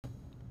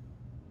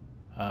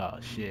Oh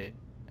shit.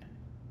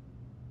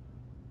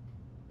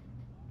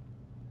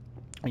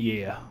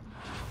 Yeah.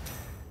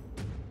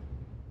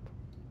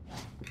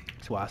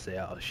 That's why I say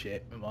oh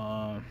shit.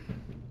 Nah,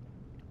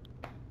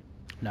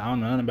 I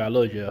don't know nothing about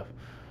Lil Jeff.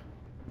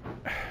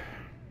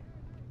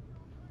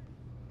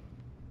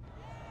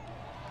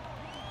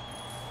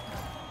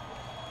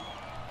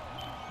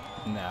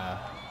 Nah,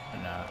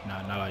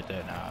 not like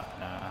that. Nah.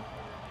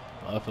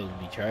 Motherfuckers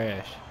be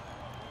trash.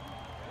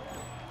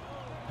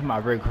 That's my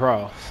Rick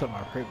Ross. That's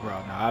my Rick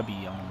Ross. Nah, I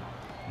be on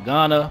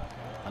Gunna.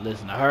 I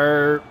listen to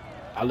Herb.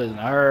 I listen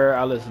to her.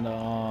 I listen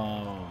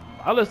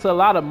to a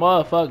lot of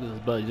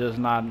motherfuckers, but just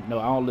not. No,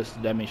 I don't listen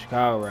to that many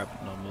Chicago rap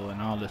no more,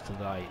 and I don't listen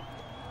to like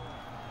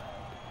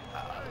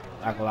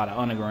a lot of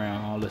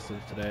underground. I don't listen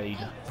to that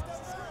either.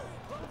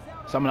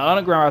 Some of the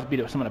underground has to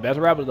be some of the best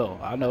rappers though.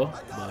 I know,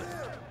 but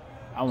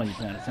I wasn't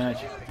even paying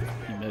attention.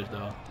 He missed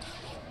though.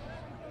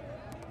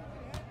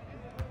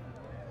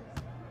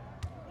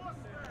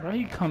 Why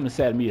you come and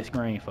set me a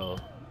screen for?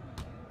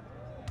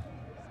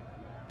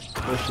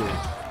 What shit?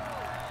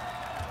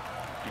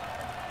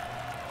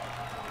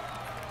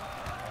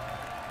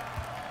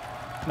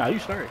 Nah, you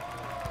straight.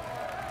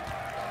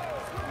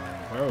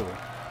 Bro.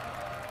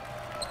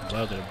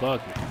 Bucket to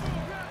bucket.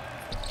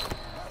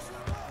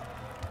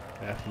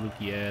 That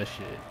fluky ass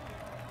shit.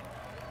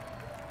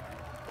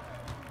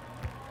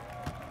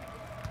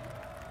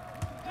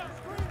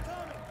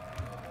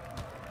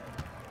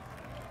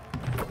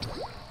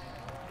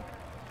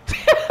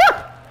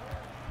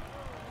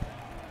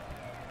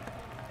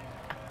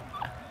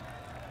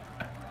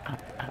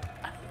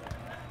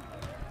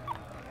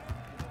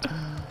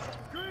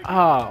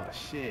 Oh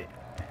shit.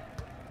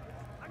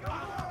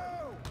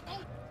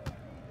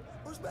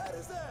 Whose bat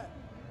is that?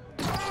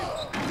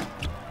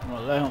 I'm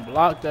gonna let him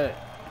block that.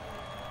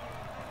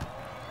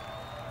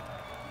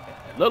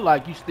 It look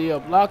like you still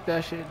block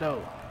that shit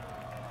though.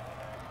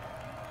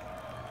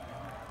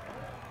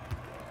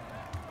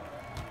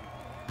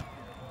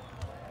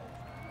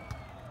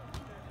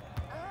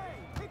 Hey,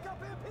 pick up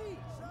MP.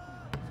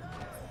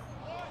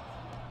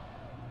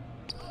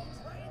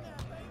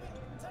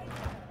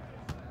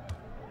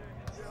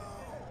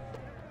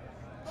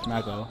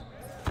 Smacko.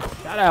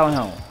 Shout out on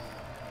him.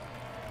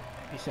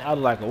 He said I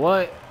was like a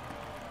what?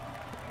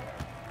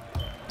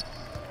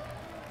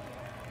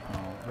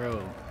 Oh,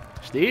 bro.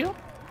 Still?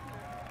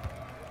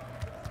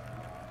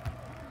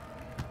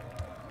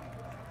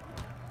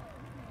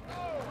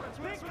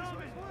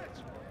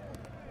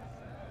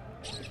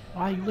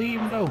 Why you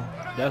leaving though?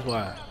 That's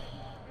why.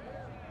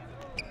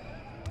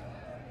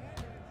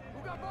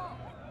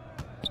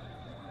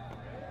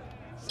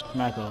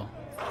 Smacko.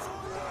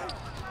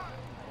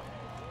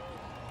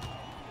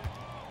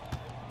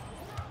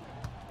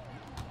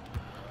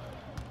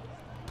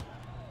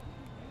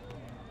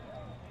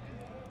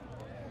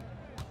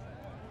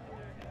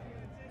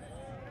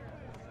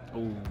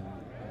 Ooh.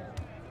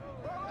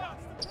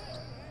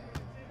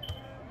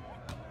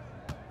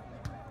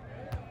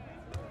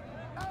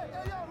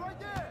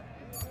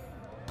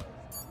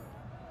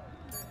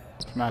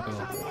 Smacko.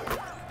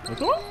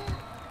 What's up?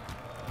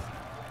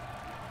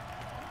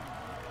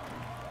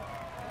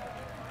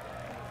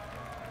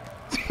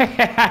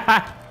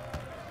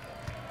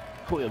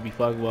 We'll be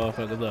fucking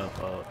motherfuckers up,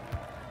 fuck.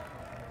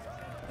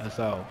 That's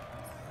all.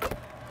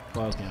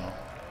 Fuck him.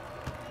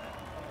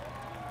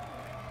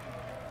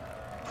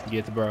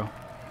 Get the bro.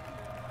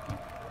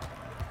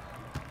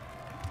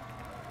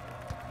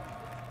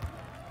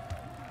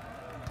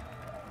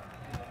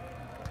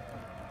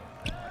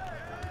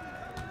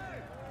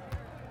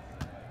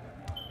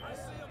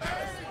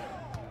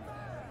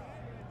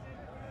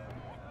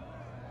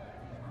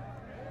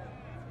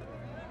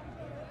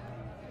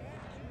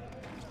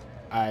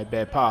 I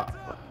bet pop.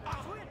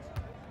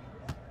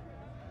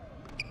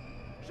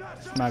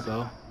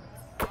 Smacko.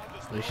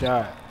 Good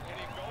shot.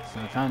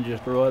 Santana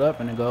just throw it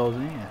up and it goes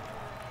in.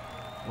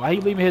 Why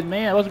he leaving his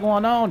man? What's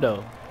going on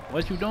though?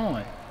 What you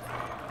doing?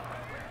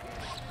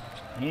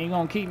 He ain't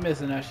gonna keep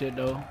missing that shit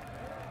though.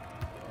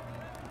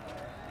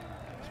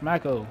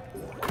 Smacko.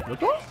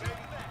 What's up?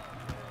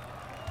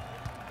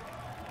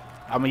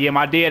 I'ma get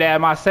my dead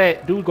at my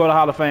set. Dude go to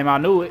Hall of Fame. I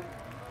knew it.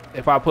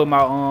 If I put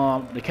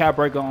my the cap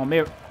breaker on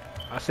me,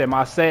 I said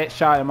my set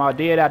shot and my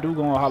dead I do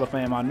go on Hall of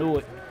Fame. I knew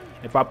it.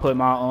 If I put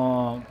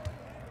my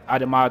I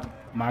did my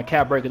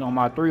cap breakers on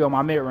my 3 on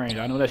my mid range,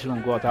 I knew that shit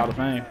gonna go out to Hall of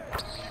Fame.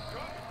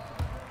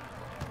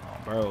 Oh,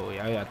 bro,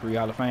 yeah, I got 3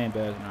 Hall of Fame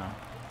bags now.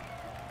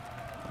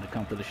 When it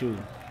comes to the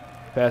shooting,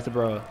 pass the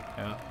bro.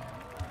 Yeah.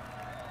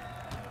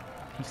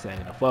 He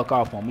said the fuck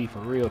off on me for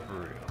real, for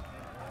real.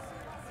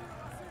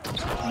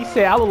 He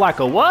said I look like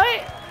a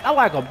what? I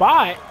like a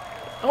bot.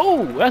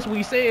 Oh, that's what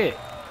he said.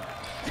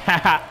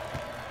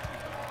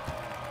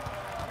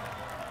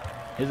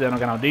 His ass don't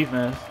got no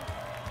defense.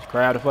 Just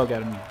crowd the fuck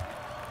out of me.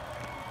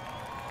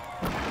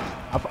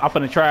 I'm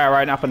finna try it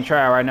right now. I'm finna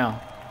try it right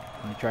now.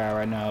 I'm finna try it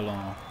right now. Hold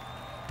on.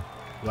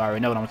 You already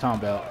know what I'm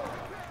talking about.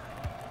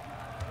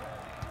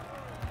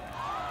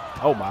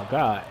 Oh my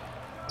god.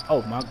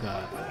 Oh my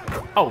god.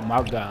 Oh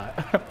my god.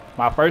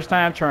 My first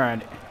time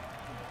trying it.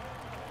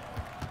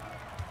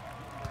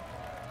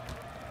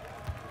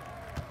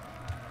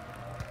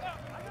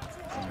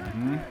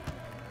 Mm-hmm.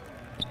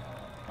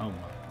 Oh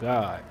my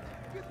God.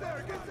 Get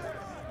there, get there.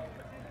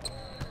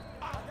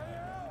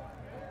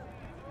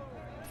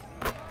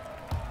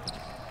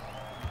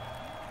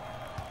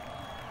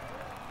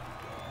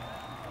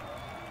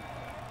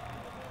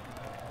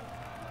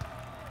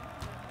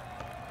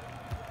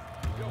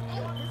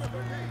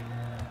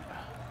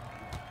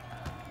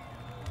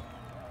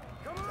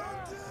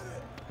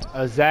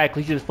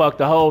 Exactly. He just fucked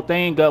the whole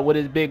thing up with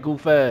his big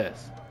goof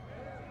ass.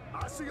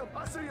 I see him,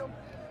 I see him.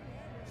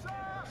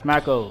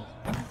 Smacko.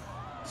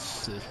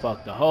 Just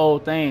fucked the whole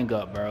thing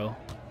up, bro.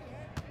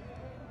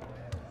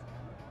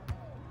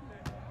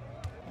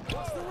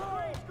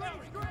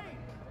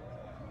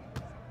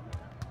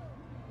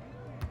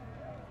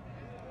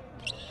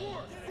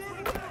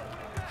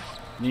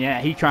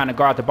 Yeah, he trying to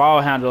guard the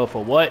ball handler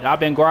for what? I've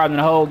been guarding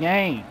the whole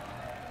game.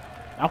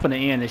 I'm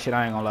finna end this shit,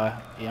 I ain't gonna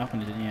lie. Yeah, I'm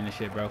finna just end this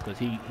shit, bro, because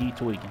he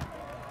tweaking.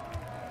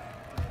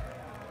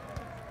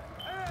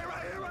 Hey,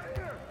 right here, right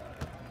here.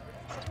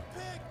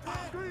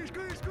 Screen,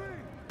 screen,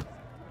 screen.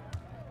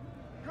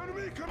 Come to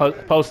me, come to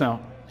me. Post him.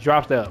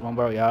 Drop step, my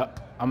bro, y'all.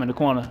 I'm in the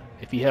corner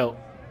if he help.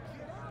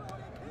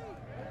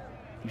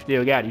 You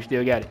still got it, you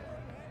still got it.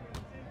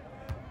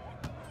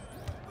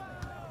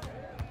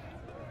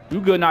 You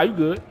good now, you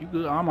good. You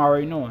good. I'm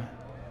already knowing.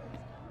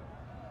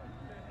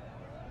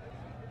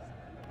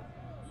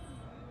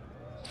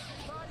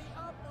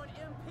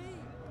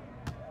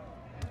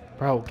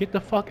 Bro, get the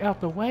fuck out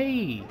the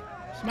way.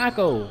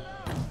 Smacko.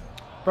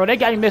 Bro, they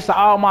got me missing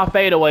all my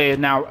fadeaways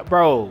now,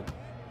 bro.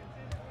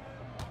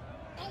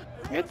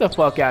 Get the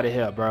fuck out of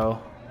here,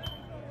 bro.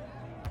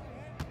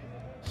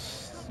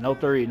 No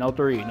three, no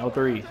three, no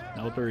threes,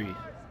 no threes.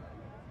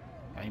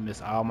 Got me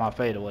missing all my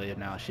fadeaways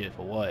now. Shit,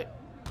 for what?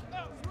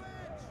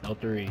 No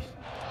threes.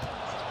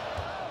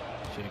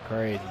 Shit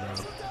crazy,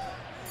 bro.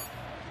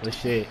 Good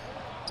shit.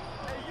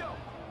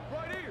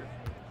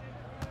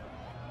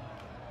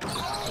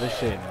 Good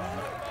shit, man.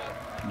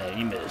 Man,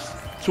 you missed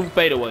 2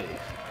 fadeaways.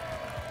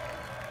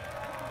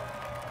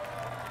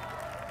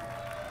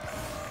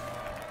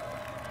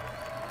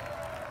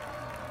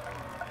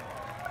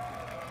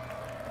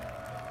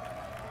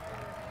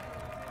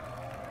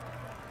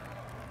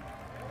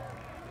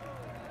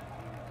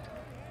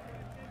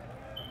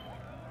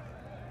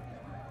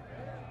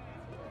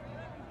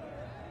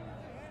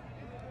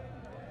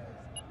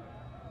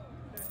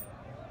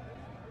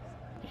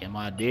 Yeah,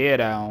 my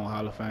dead eye on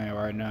Hall of Fame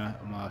right now.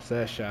 My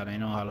set shot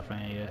ain't on Hall of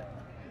Fame yet.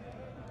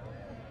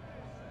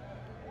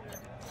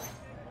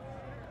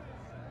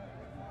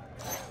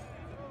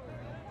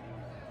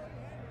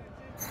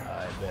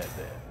 Alright, bet.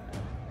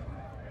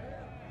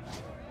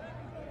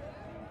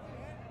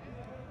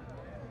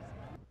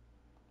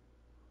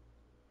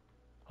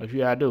 What you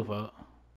gotta do, folks?